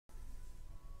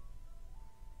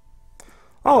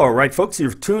All right, folks,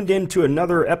 you've tuned in to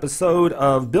another episode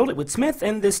of Build It with Smith,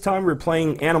 and this time we're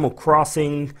playing Animal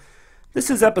Crossing. This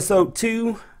is episode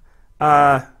 2.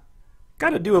 Got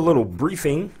to do a little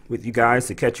briefing with you guys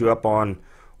to catch you up on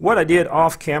what I did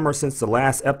off camera since the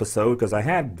last episode, because I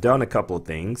had done a couple of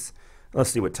things.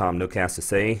 Let's see what Tom Nook has to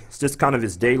say. It's just kind of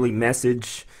his daily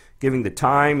message, giving the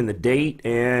time and the date,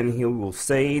 and he will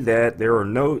say that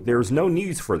there's no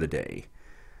news for the day.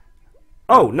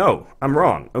 Oh, no, I'm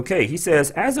wrong. Okay, he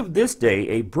says, as of this day,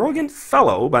 a brilliant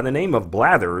fellow by the name of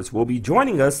Blathers will be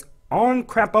joining us on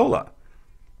Crapola.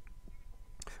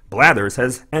 Blathers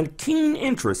has a keen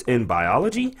interest in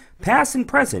biology, past and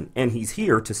present, and he's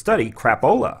here to study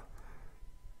Crapola.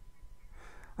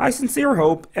 I sincerely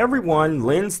hope everyone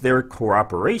lends their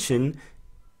cooperation.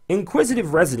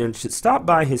 Inquisitive residents should stop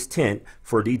by his tent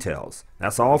for details.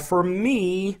 That's all for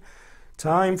me.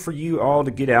 Time for you all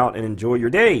to get out and enjoy your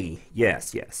day.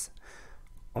 Yes, yes.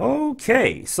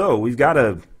 Okay, so we've got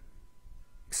a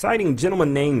exciting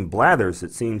gentleman named Blathers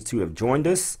that seems to have joined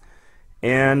us.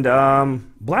 And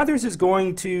Blathers is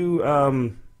going to,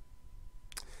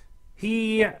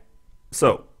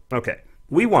 okay,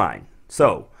 we whine.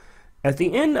 So, at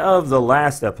the end of the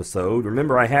last episode,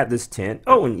 remember I had this tent.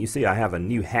 Oh, and you see I have a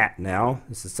new hat now.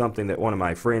 This is something that one of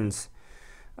my friends,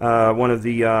 one of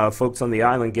the folks on the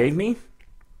island gave me.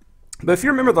 But if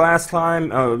you remember the last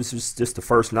time, it was just the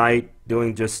first night,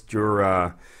 doing just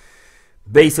your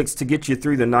basics to get you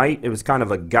through the night. It was kind of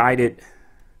a guided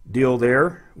deal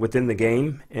there within the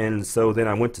game, and so then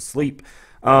I went to sleep.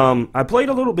 I played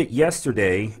a little bit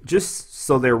yesterday, just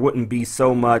so there wouldn't be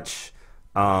so much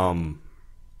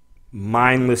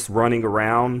mindless running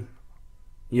around,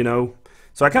 you know.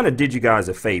 So I kind of did you guys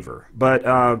a favor. But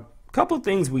a couple of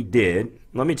things we did.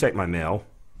 Let me check my mail.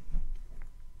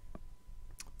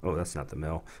 Oh, that's not the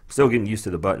mail. I'm still getting used to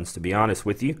the buttons, to be honest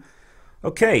with you.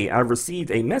 Okay, I've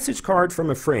received a message card from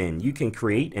a friend. You can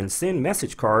create and send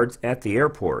message cards at the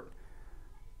airport.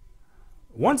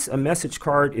 Once a message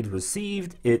card is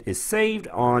received, it is saved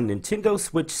on Nintendo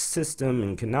Switch system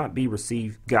and cannot be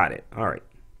received. Got it. All right.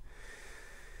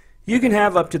 You can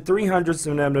have up to 300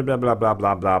 blah, blah, blah, blah, blah,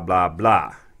 blah, blah, blah,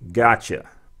 blah. Gotcha.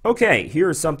 Okay,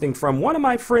 here's something from one of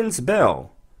my friends,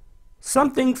 Belle.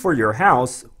 Something for your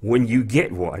house when you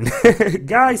get one.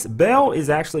 Guys, Belle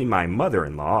is actually my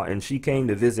mother-in-law, and she came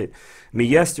to visit me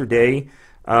yesterday,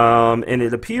 and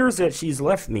it appears that she's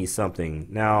left me something.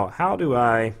 Now, how do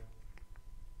I...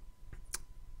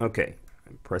 Okay,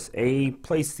 press A,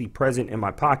 place the present in my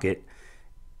pocket,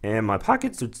 and my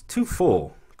pockets are too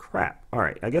full. Crap. All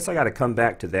right, I guess I got to come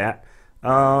back to that.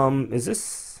 Who is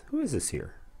this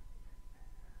here?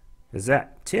 Is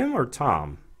that Tim or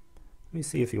Tom? Let me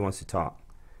see if he wants to talk.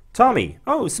 Tommy,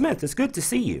 oh, Smith, it's good to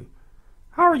see you.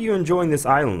 How are you enjoying this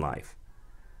island life?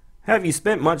 Have you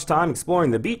spent much time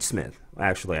exploring the beach, Smith?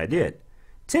 Actually, I did.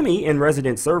 Timmy in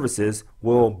Resident Services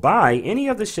will buy any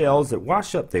of the shells that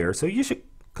wash up there, so you should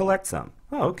collect some.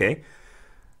 Oh, okay.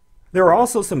 There are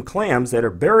also some clams that are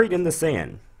buried in the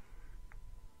sand.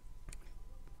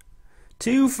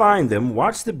 To find them,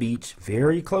 watch the beach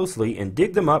very closely and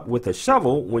dig them up with a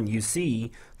shovel when you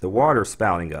see the water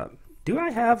spouting up. Can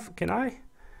I have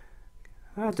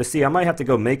to see. I might have to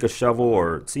go make a shovel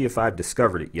or see if I've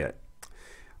discovered it yet.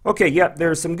 Okay, yep,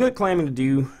 there's some good clamming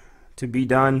to be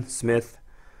done, Smith.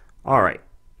 All right.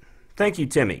 Thank you,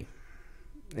 Timmy.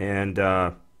 And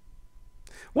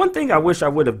one thing I wish I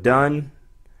would have done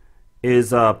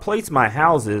is place my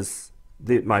houses,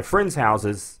 my friends'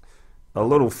 houses, a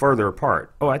little further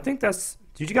apart. Oh, I think that's...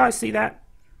 Did you guys see that?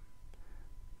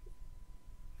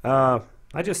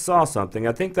 I just saw something.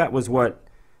 I think that was what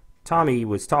Tommy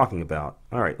was talking about.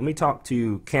 All right, let me talk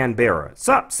to Canberra.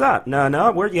 Sup?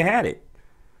 No, where you had it?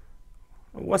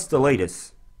 What's the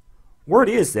latest? Word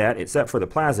is that, except for the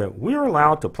plaza, we're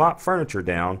allowed to plop furniture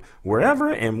down wherever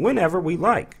and whenever we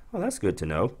like. Well, that's good to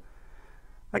know.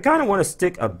 I kind of want to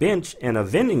stick a bench and a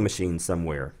vending machine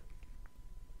somewhere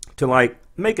to, like,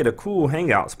 make it a cool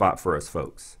hangout spot for us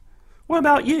folks. What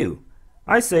about you?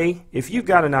 I say, if you've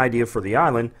got an idea for the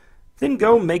island, then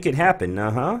go make it happen,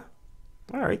 All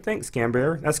right, thanks,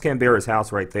 Canberra. That's Canberra's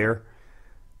house right there.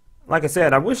 Like I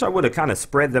said, I wish I would have kind of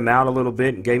spread them out a little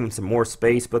bit and gave them some more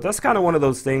space, but that's kind of one of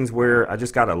those things where I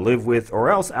just got to live with,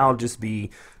 or else I'll just be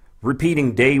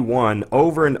repeating day one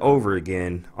over and over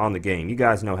again on the game. You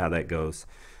guys know how that goes,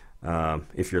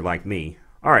 if you're like me.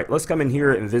 All right, let's come in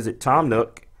here and visit Tom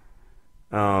Nook.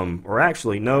 Or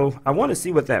actually, no, I want to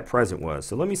see what that present was,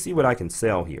 so let me see what I can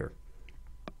sell here.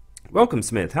 Welcome,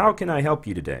 Smith. How can I help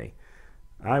you today?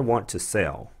 I want to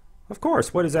sell. Of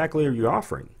course. What exactly are you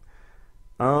offering?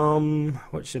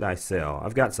 What should I sell?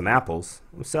 I've got some apples.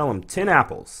 I'll sell them 10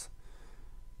 apples.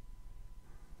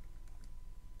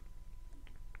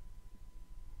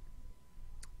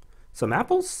 Some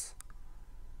apples?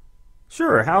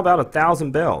 Sure, how about 1,000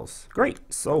 bells? Great,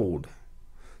 sold.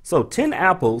 So 10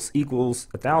 apples equals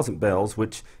 1,000 bells,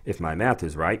 which, if my math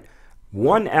is right,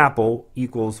 1 apple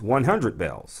equals 100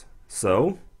 bells.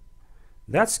 So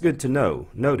that's good to know.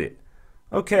 Note it.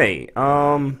 Okay,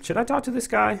 should I talk to this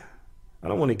guy? I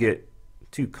don't want to get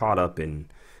too caught up in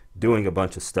doing a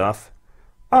bunch of stuff.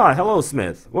 Ah, hello,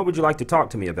 Smith. What would you like to talk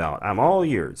to me about? I'm all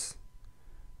ears.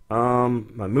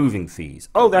 My moving fees.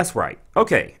 Oh, that's right.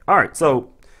 Okay, all right. So,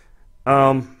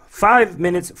 5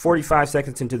 minutes, 45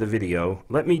 seconds into the video,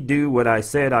 let me do what I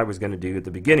said I was going to do at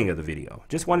the beginning of the video.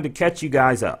 Just wanted to catch you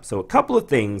guys up. So a couple of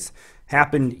things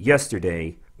happened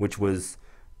yesterday, which was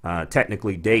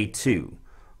technically day 2.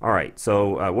 All right,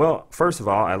 so, well, first of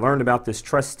all, I learned about this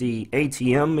trusty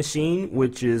ATM machine,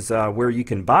 which is where you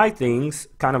can buy things,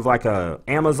 kind of like a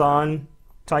Amazon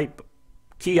type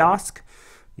kiosk.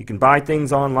 You can buy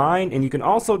things online, and you can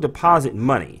also deposit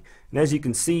money. And as you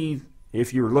can see,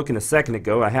 if you were looking a second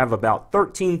ago, I have about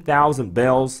 13,000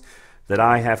 bells that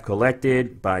I have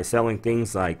collected by selling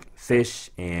things like fish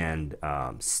and,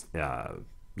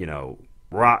 you know,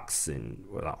 rocks and,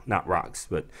 well, not rocks,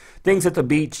 but things at the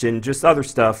beach and just other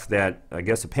stuff that I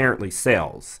guess apparently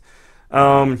sells.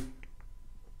 Tom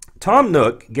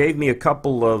Nook gave me a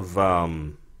couple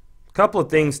of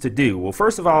things to do. Well,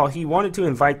 first of all, he wanted to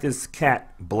invite this cat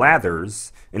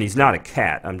Blathers, and he's not a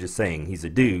cat, I'm just saying, he's a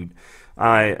dude.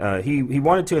 He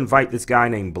wanted to invite this guy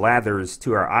named Blathers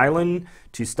to our island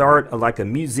to start like a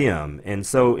museum, and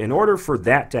so in order for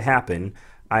that to happen,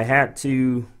 I had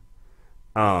to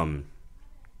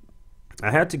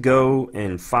go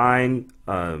and find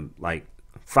like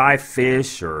 5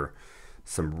 fish or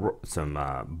some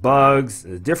bugs,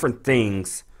 different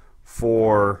things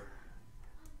for.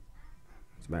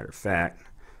 As a matter of fact,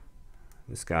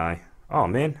 this guy. Oh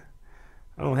man,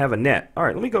 I don't have a net. All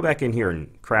right, let me go back in here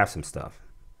and craft some stuff.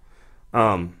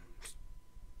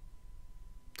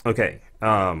 Okay.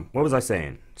 What was I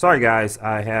saying? Sorry guys,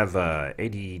 I have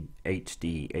ADHD,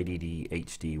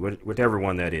 whatever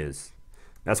one that is.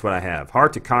 That's what I have.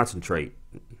 Hard to concentrate,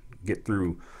 get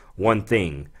through one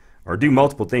thing, or do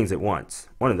multiple things at once.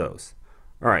 One of those.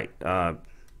 All right. Let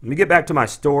me get back to my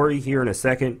story here in a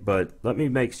second, but let me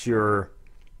make sure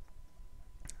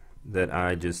that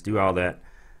I just do all that.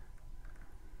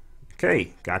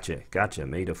 Okay, gotcha.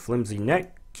 Made a flimsy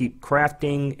net. Keep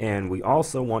crafting, and we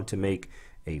also want to make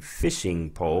a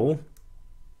fishing pole.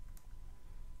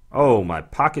 Oh, my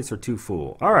pockets are too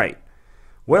full. All right.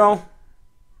 Well,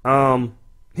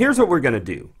 here's what we're going to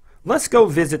do. Let's go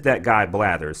visit that guy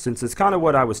Blathers, since it's kind of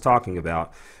what I was talking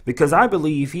about, because I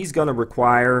believe he's going to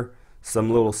require some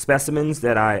little specimens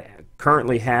that I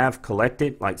currently have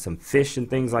collected, like some fish and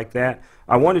things like that.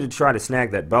 I wanted to try to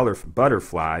snag that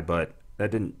butterfly, but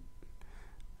that didn't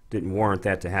warrant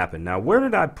that to happen. Now, where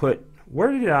did I put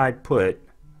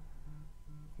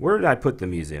the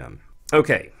museum?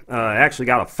 Okay, I actually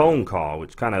got a phone call,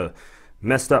 which kind of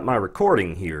messed up my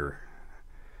recording here.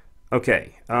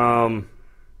 Okay, I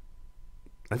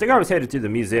think I was headed to the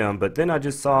museum, but then I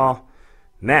just saw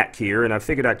Mac here, and I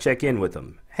figured I'd check in with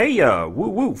him. Hey,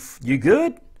 woof, you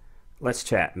good? Let's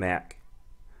chat, Mac.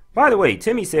 By the way,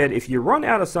 Timmy said if you run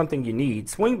out of something you need,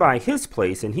 swing by his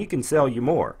place and he can sell you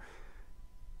more.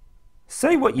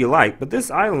 Say what you like, but this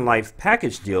Island Life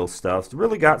package deal stuff's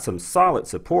really got some solid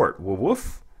support.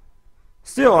 Woof.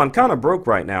 Still, I'm kind of broke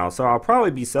right now, so I'll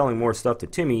probably be selling more stuff to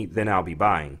Timmy than I'll be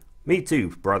buying. Me too,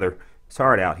 brother. It's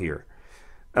hard out here.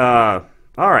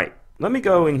 Alright, let me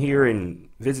go in here and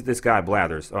visit this guy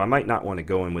Blathers. Oh, I might not want to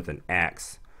go in with an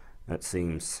axe. That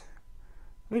seems...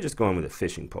 Let me just go in with a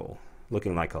fishing pole,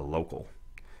 looking like a local.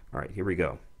 Alright, here we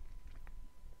go.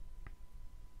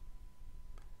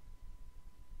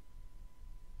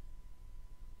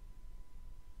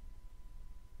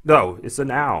 No, it's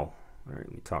an owl. Alright,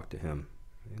 let me talk to him.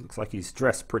 He looks like he's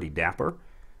dressed pretty dapper.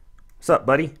 What's up,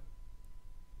 buddy?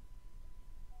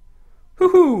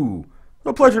 Hoo-hoo!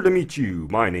 A pleasure to meet you.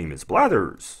 My name is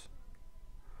Blathers.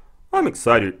 I'm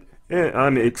excited.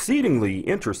 I'm exceedingly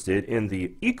interested in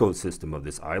the ecosystem of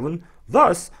this island.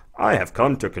 Thus, I have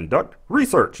come to conduct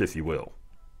research, if you will.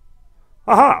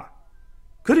 Aha!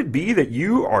 Could it be that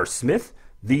you are Smith,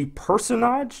 the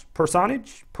personage? I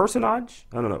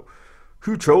don't know.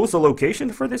 Who chose the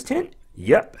location for this tent?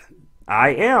 Yep, I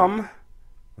am.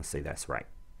 Let's say that's right.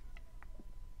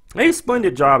 A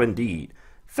splendid job indeed.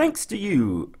 Thanks to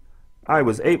you, I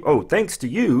was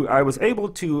able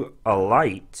to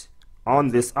alight on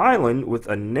this island with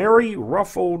a nary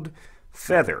ruffled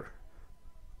feather.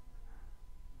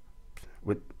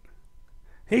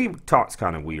 He talks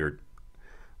kind of weird.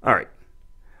 All right.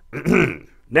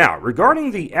 Now,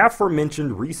 regarding the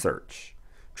aforementioned research,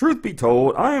 truth be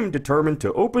told, I am determined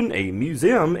to open a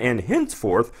museum and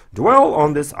henceforth dwell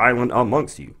on this island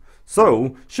amongst you.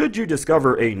 So, should you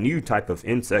discover a new type of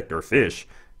insect or fish,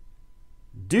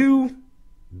 do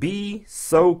be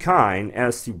so kind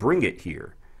as to bring it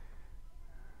here.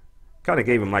 Kind of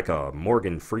gave him like a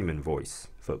Morgan Freeman voice,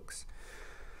 folks.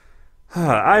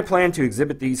 I plan to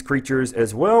exhibit these creatures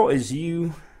as well as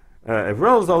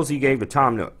those you gave to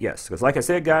Tom Nook. Yes, because like I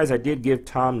said, guys, I did give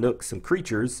Tom Nook some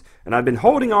creatures, and I've been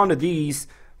holding on to these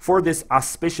for this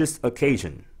auspicious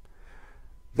occasion.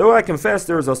 Though I confess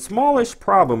there is a smallish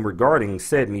problem regarding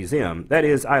said museum. That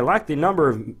is, I lack the number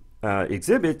of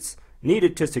exhibits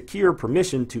needed to secure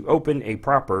permission to open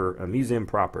a museum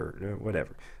proper,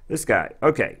 whatever. This guy.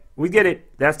 Okay, we get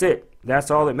it. That's it. That's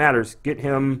all that matters. Get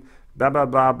him, blah, blah,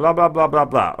 blah, blah, blah, blah, blah,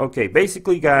 blah. Okay,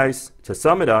 basically, guys, to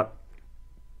sum it up,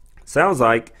 sounds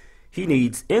like he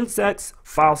needs insects,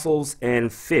 fossils,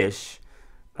 and fish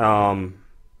in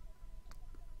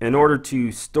order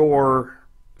to store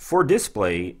for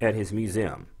display at his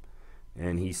museum.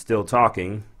 And he's still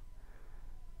talking.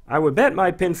 I would bet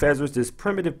my pin feathers this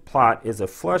primitive plot is a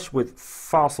flush with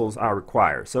fossils I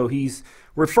require. So he's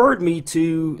referred me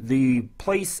to the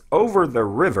place over the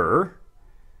river.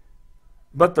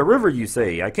 But the river, you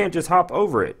say? I can't just hop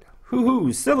over it.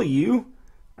 Hoo-hoo, silly you.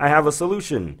 I have a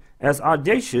solution as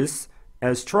audacious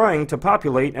as trying to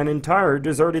populate an entire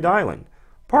deserted island.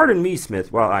 Pardon me,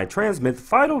 Smith, while I transmit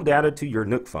vital data to your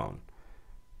Nook phone.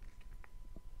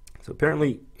 So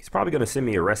apparently, he's probably going to send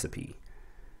me a recipe.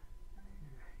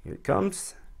 Here it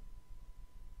comes.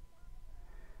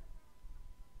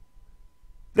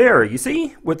 There, you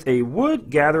see? With a wood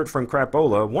gathered from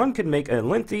crapola, one can make a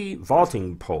lengthy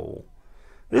vaulting pole.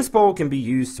 This pole can be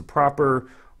used to propel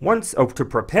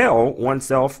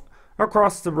oneself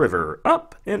across the river.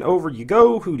 Up and over you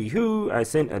go, hooty hoo. I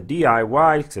sent a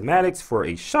DIY schematics for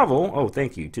a shovel, oh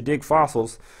thank you, to dig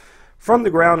fossils from the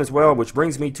ground as well, which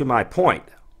brings me to my point.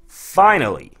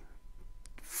 Finally,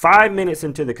 5 minutes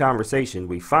into the conversation,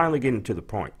 we finally get into the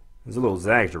point. It's a little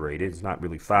exaggerated, it's not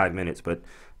really 5 minutes, but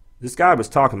this guy was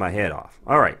talking my head off.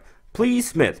 Alright, please,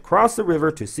 Smith, cross the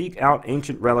river to seek out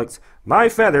ancient relics. My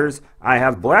feathers, I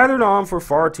have blathered on for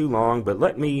far too long, but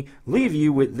let me leave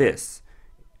you with this.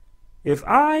 If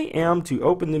I am to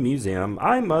open the museum,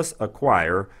 I must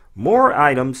acquire more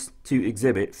items to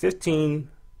exhibit, 15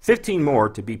 more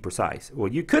to be precise.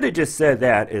 Well, you could have just said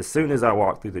that as soon as I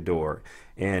walked through the door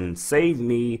and saved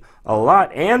me a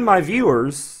lot, and my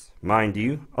viewers, mind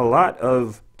you, a lot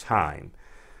of time.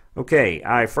 Okay,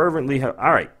 I fervently have...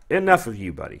 Alright, enough of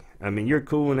you, buddy. I mean, you're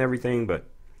cool and everything, but...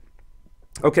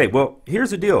 Okay, well,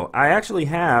 here's the deal. I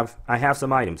have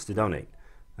some items to donate.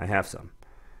 I have some.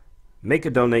 Make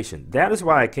a donation. That is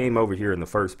why I came over here in the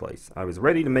first place. I was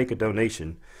ready to make a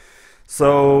donation.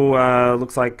 So,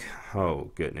 looks like...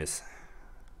 Oh, goodness.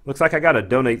 Looks like I got to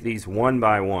donate these one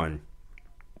by one.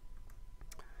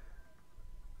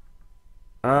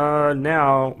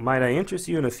 Now, might I interest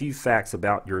you in a few facts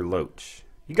about your loach?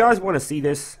 You guys want to see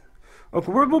this?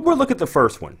 Okay, we'll look at the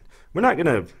first one. We're not going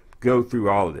to go through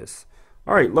all of this.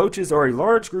 Alright, loaches are a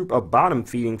large group of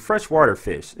bottom-feeding freshwater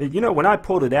fish. You know, when I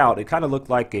pulled it out, it kind of looked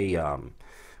like a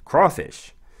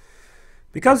crawfish.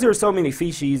 Because there are so many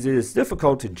species, it is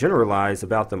difficult to generalize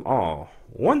about them all.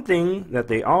 One thing that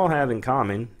they all have in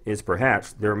common is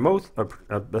perhaps their most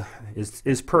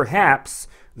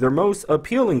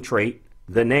appealing trait,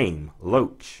 the name,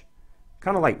 loach.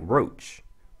 Kind of like roach.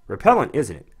 Repellent,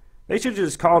 isn't it? They should have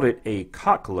just called it a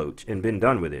cockloach and been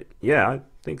done with it. Yeah, I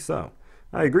think so.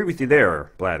 I agree with you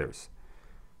there, Blathers.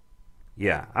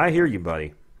 Yeah, I hear you,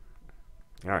 buddy.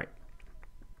 Alright.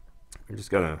 I'm just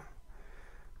going to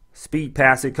speed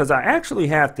past it because I actually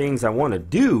have things I want to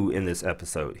do in this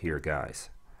episode here, guys.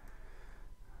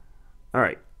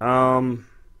 Alright.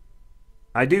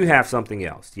 I do have something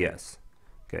else, yes.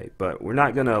 Okay, but we're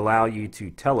not going to allow you to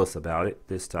tell us about it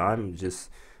this time. Just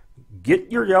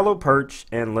get your yellow perch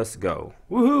and let's go.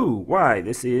 Woohoo! Why,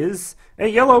 this is a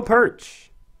yellow perch.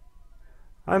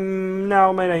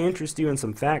 Now, might I interest you in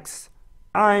some facts?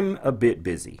 I'm a bit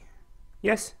busy.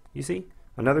 Yes, you see?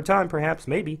 Another time, perhaps,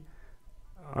 maybe.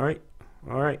 Alright,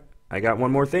 alright. I got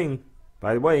one more thing.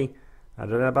 By the way, blah,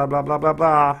 blah, blah, blah, blah,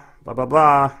 blah, blah, blah,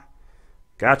 blah.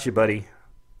 Got you, buddy.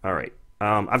 Alright,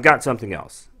 I've got something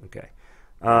else. Okay.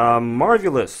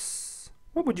 Marvelous.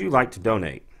 What would you like to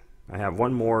donate? I have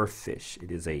one more fish.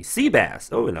 It is a sea bass.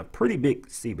 Oh, and a pretty big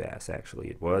sea bass, actually,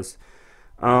 it was.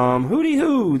 Hooty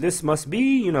hoo, this must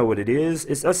be, you know what it is.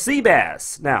 It's a sea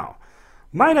bass. Now,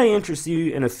 might I interest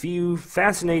you in a few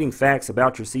fascinating facts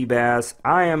about your sea bass?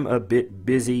 I am a bit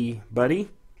busy, buddy.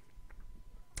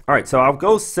 All right, so I'll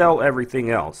go sell everything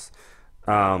else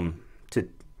to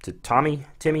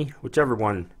Timmy, whichever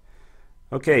one.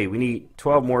 Okay, we need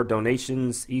 12 more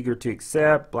donations, eager to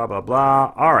accept, blah, blah,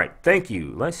 blah. All right, thank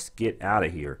you. Let's get out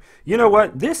of here. You know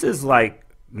what? This is like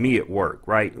me at work,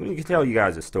 right? Let me tell you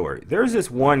guys a story. There's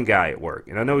this one guy at work,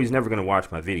 and I know he's never going to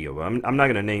watch my video, but I'm not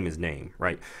going to name his name,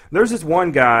 right? There's this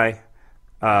one guy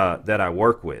that I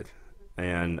work with,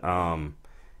 and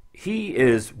he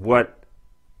is what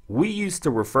we used to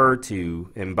refer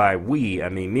to, and by we, I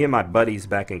mean me and my buddies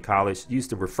back in college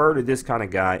used to refer to this kind of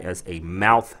guy as a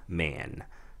mouth man.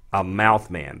 A mouth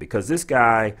man, because this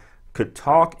guy could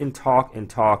talk and talk and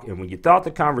talk, and when you thought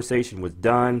the conversation was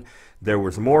done, there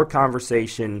was more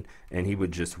conversation, and he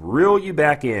would just reel you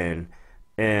back in.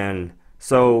 And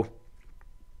so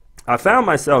I found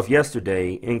myself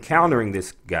yesterday encountering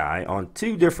this guy on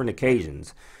 2 different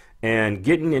occasions and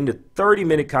getting into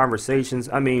 30-minute conversations.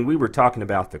 I mean, we were talking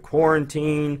about the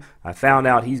quarantine. I found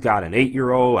out he's got an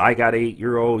 8-year-old. I got an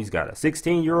 8-year-old. He's got a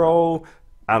 16-year-old.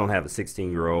 I don't have a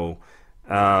 16-year-old.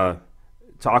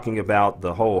 Talking about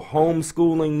the whole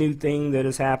homeschooling new thing that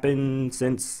has happened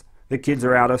since the kids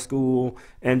are out of school,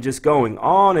 and just going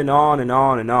on and on and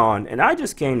on and on. And I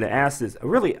just came to ask this.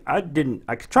 Really, I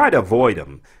tried to avoid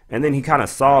him, and then he kind of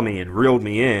saw me and reeled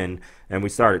me in, and we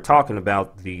started talking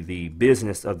about the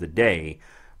business of the day.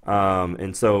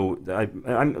 And so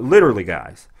I'm literally,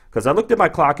 guys, because I looked at my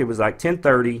clock, it was like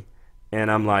 10:30, and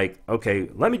I'm like, okay,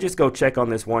 let me just go check on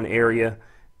this one area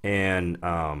and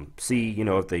see, you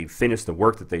know, if they finished the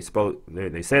work that they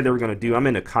said they were going to do. I'm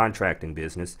in a contracting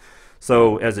business,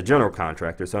 so as a general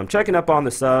contractor, so I'm checking up on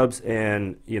the subs,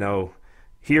 and you know,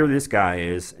 here this guy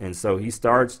is, and so he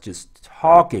starts just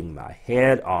talking my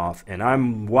head off, and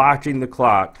I'm watching the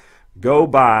clock go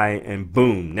by, and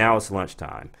boom, now it's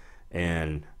lunchtime.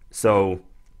 And so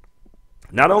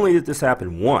not only did this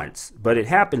happen once, but it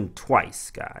happened twice,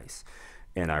 guys.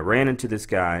 And I ran into this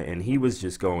guy, and he was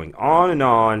just going on and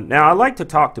on. Now, I like to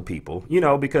talk to people, you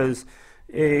know, because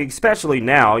especially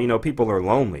now, you know, people are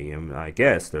lonely, and I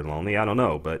guess they're lonely. I don't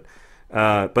know, but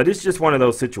it's just one of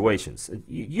those situations.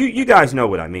 You guys know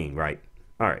what I mean, right?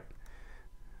 All right.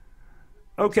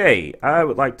 Okay, I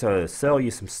would like to sell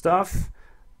you some stuff.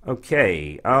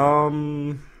 Okay,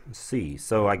 let's see.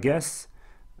 So I guess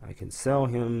I can sell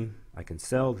him. I can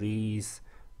sell these.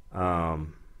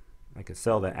 I can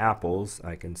sell the apples.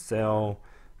 I can sell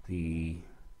the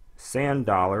sand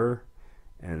dollar,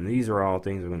 and these are all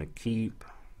things I'm going to keep.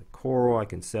 The coral, I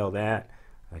can sell that.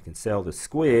 I can sell the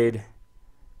squid,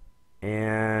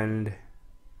 and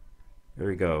there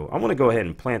we go. I want to go ahead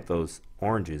and plant those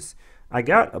oranges. I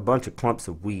got a bunch of clumps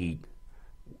of weeds,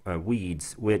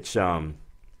 which I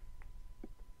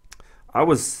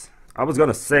was going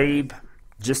to save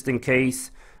just in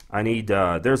case. I need.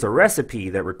 There's a recipe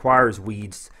that requires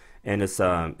weeds, and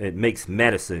it makes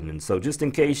medicine, and so just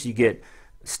in case you get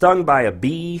stung by a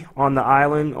bee on the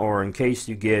island, or in case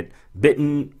you get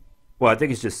bitten, well, I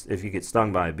think it's just if you get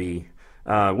stung by a bee,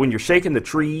 when you're shaking the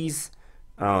trees,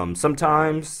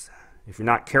 sometimes if you're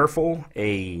not careful,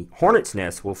 a hornet's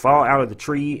nest will fall out of the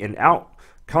tree, and out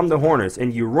come the hornets,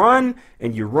 and you run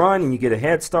and you run and you get a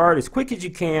head start as quick as you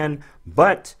can,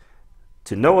 but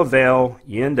to no avail.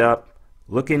 You end up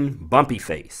looking bumpy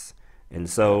face. And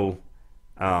so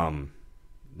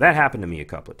that happened to me a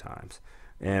couple of times,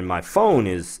 and my phone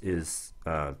is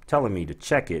telling me to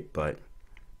check it, but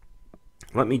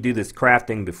let me do this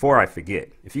crafting before I forget.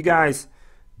 If you guys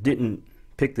didn't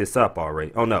pick this up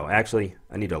already, oh no, actually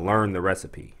I need to learn the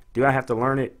recipe. Do I have to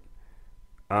learn it?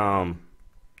 Let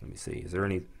me see, is there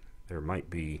any? There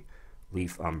might be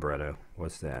leaf umbrella.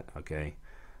 What's that? Okay,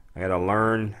 I gotta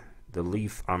learn the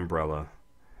leaf umbrella.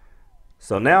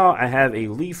 So now I have a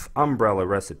leaf umbrella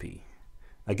recipe.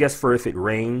 I guess for if it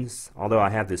rains, although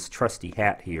I have this trusty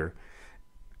hat here.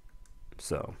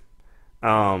 So,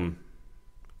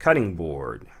 cutting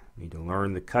board. Need to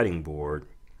learn the cutting board.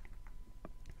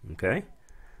 Okay.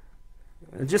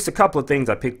 And just a couple of things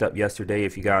I picked up yesterday,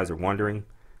 if you guys are wondering.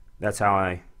 That's how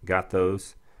I got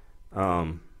those.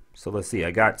 So let's see.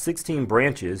 I got 16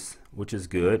 branches, which is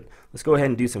good. Let's go ahead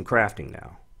and do some crafting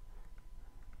now.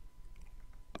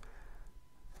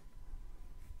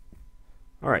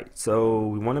 Alright, so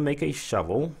we want to make a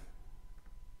shovel.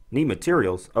 Need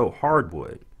materials. Oh,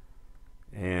 hardwood.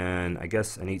 And I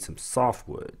guess I need some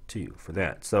softwood too for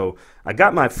that. So I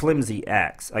got my flimsy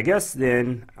axe. I guess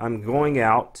then I'm going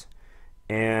out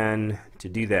and to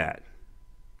do that.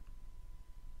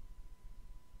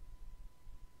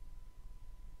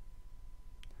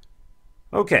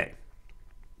 Okay.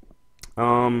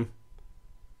 So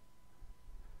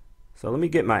let me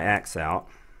get my axe out.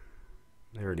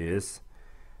 There it is.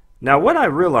 Now what I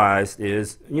realized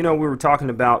is, you know, we were talking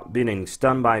about being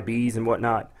stung by bees and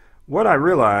whatnot. What I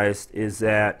realized is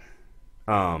that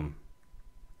I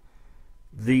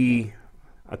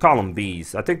call them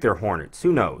bees. I think they're hornets.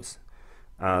 Who knows?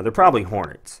 They're probably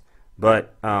hornets,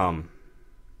 but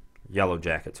yellow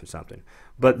jackets or something.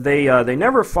 But they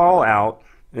never fall out.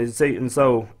 And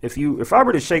so if I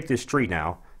were to shake this tree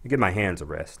now, give my hands a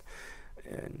rest.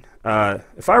 And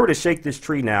if I were to shake this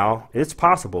tree now, it's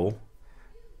possible.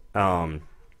 Or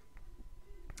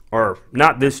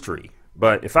not this tree,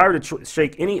 but if I were to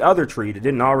shake any other tree that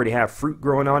didn't already have fruit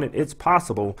growing on it, it's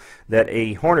possible that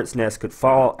a hornet's nest could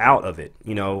fall out of it.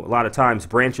 You know, a lot of times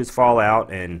branches fall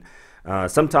out, and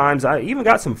sometimes I even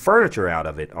got some furniture out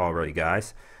of it already,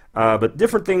 guys. But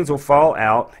different things will fall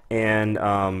out,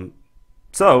 and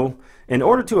so in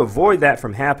order to avoid that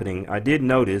from happening, I did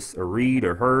notice or read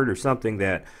or heard or something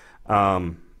that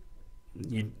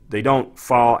they don't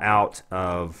fall out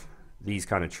of these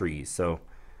kind of trees. So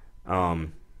I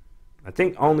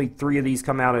think only 3 of these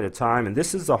come out at a time, and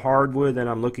this is the hardwood that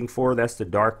I'm looking for. That's the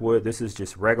dark wood. This is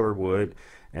just regular wood.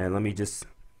 And let me just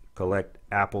collect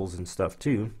apples and stuff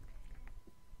too.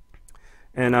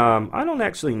 And I don't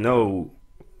actually know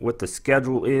what the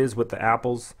schedule is with the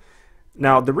apples.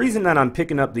 Now the reason that I'm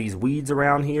picking up these weeds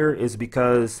around here is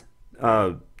because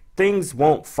things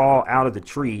won't fall out of the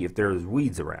tree if there's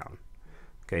weeds around.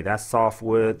 Okay, that's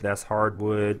softwood, that's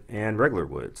hardwood, and regular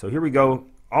wood. So here we go,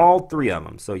 all 3 of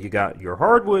them. So you got your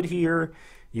hardwood here,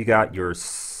 you got your, if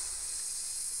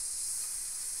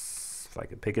I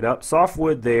can pick it up,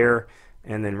 softwood there,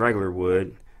 and then regular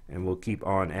wood. And we'll keep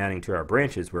on adding to our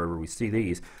branches wherever we see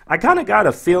these. I kind of got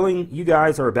a feeling you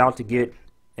guys are about to get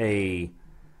a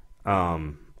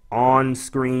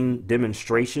on-screen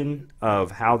demonstration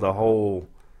of how the whole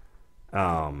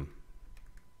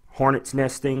hornet's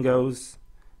nest thing goes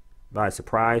by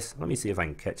surprise. Let me see if I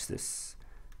can catch this.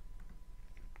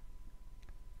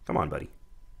 Come on, buddy.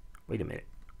 Wait a minute.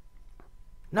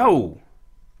 No!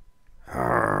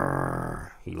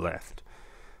 He left.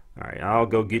 Alright, I'll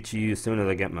go get you as soon as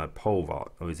I get my pole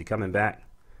vault. Oh, is he coming back?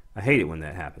 I hate it when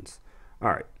that happens.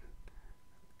 Alright.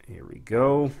 Here we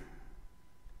go.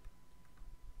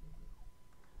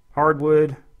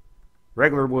 Hardwood,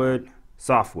 regular wood,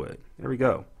 softwood. There we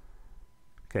go.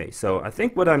 Okay, so I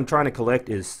think what I'm trying to collect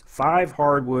is 5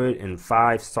 hardwood and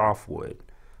 5 softwood.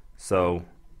 So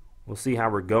we'll see how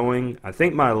we're going. I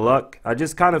think my luck, I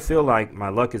just kind of feel like my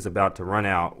luck is about to run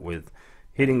out with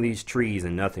hitting these trees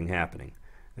and nothing happening.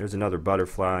 There's another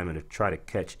butterfly. I'm going to try to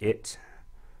catch it.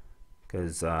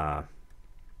 Because, where'd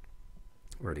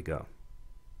he go?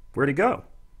 Where'd he go?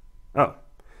 Oh.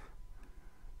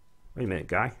 Wait a minute,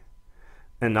 guy.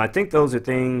 And I think those are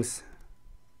things...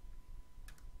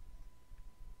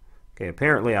 Okay,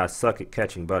 apparently I suck at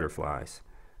catching butterflies.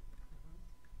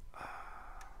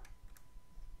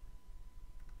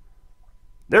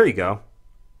 There you go.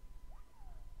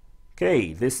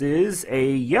 Okay, this is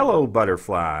a yellow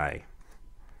butterfly.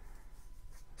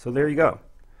 So there you go.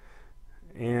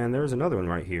 And there's another one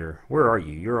right here. Where are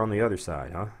you? You're on the other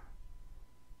side, huh?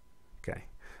 Okay.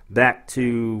 Back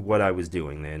to what I was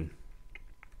doing then.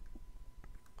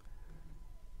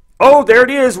 Oh, there it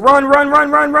is. Run, run,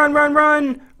 run, run, run, run,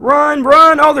 run. Run,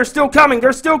 run. Oh, they're still coming.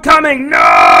 They're still coming.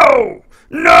 No!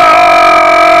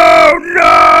 No!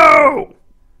 No!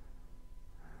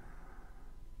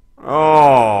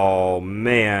 Oh,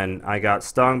 man. I got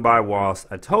stung by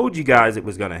wasps. I told you guys it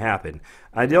was going to happen.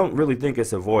 I don't really think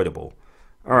it's avoidable.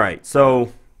 All right,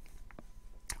 so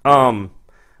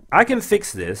I can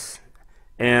fix this.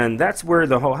 And that's where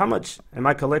the whole... How much am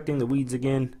I collecting the weeds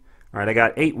again? All right, I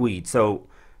got 8 weeds. So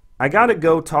I got to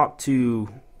go talk to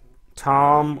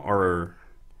Tom or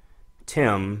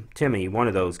Timmy, one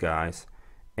of those guys,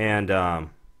 and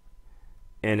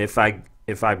if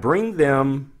I bring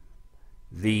them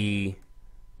the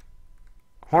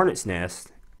hornet's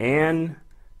nest and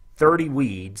 30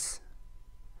 weeds,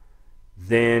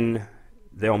 then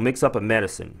they'll mix up a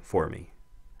medicine for me.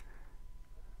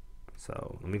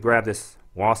 So let me grab this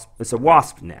wasp. It's a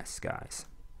wasp nest, guys.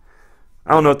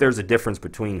 I don't know if there's a difference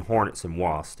between hornets and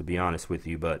wasps, to be honest with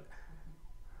you, but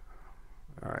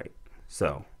alright,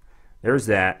 so there's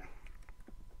that.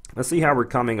 Let's see how we're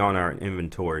coming on our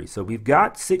inventory. So we've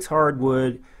got 6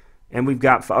 hardwood, and we've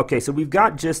got, okay, so we've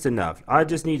got just enough. I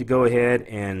just need to go ahead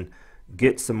and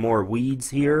get some more weeds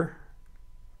here,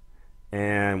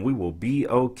 and we will be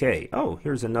okay. Oh,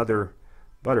 here's another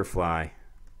butterfly.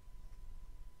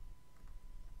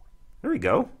 There we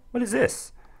go. What is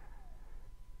this?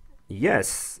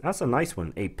 Yes, that's a nice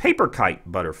one. A paper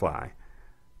kite butterfly.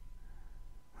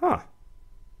 Huh.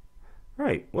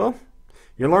 Right, well,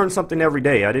 you learn something every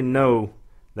day. I didn't know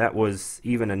that was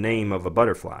even a name of a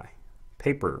butterfly.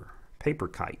 Paper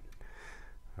kite.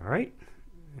 All right,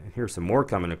 and here's some more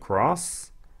coming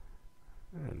across.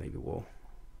 Maybe we'll,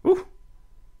 ooh,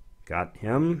 got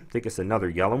him. I think it's another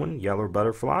yellow one, yellow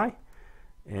butterfly.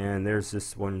 And there's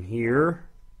this one here.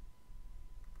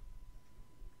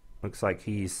 Looks like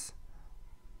he's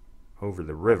over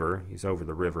the river. He's over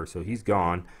the river, so he's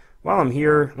gone. While I'm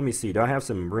here, let me see, do I have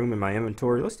some room in my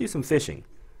inventory? Let's do some fishing.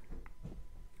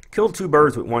 Kill 2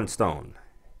 birds with 1 stone.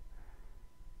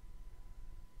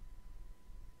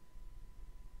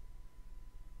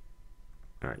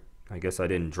 Alright, I guess I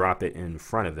didn't drop it in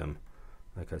front of him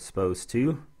like I was supposed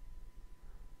to.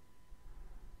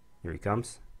 Here he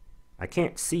comes. I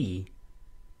can't see.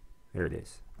 There it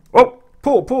is. Oh!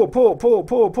 Pull, pull, pull, pull,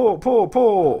 pull, pull, pull,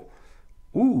 pull.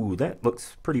 Ooh, that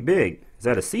looks pretty big. Is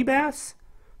that a sea bass?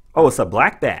 Oh, it's a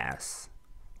black bass.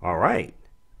 All right.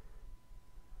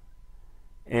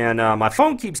 And my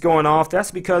phone keeps going off.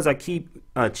 That's because I keep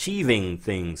achieving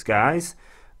things, guys.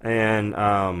 And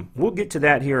we'll get to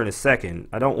that here in a second.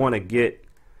 I don't want to get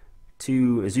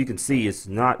too, as you can see, it's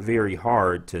not very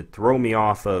hard to throw me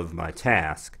off of my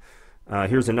task.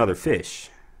 Here's another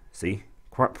fish. See?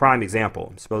 Prime example.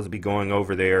 I'm supposed to be going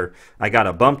over there. I got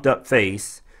a bumped up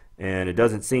face, and it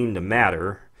doesn't seem to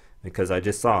matter because I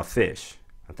just saw a fish.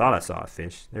 I thought I saw a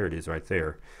fish. There it is right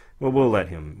there. Well, we'll let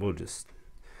him. We'll just...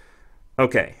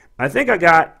 Okay. I think I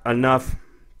got enough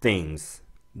things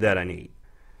that I need.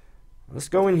 Let's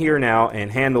go in here now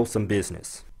and handle some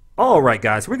business. Alright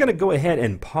guys, we're going to go ahead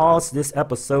and pause this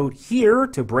episode here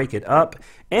to break it up,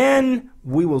 and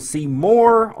we will see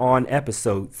more on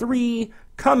episode 3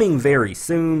 coming very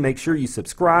soon. Make sure you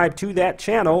subscribe to that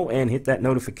channel and hit that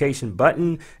notification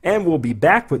button, and we'll be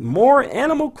back with more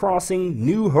Animal Crossing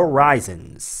New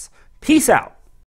Horizons. Peace out!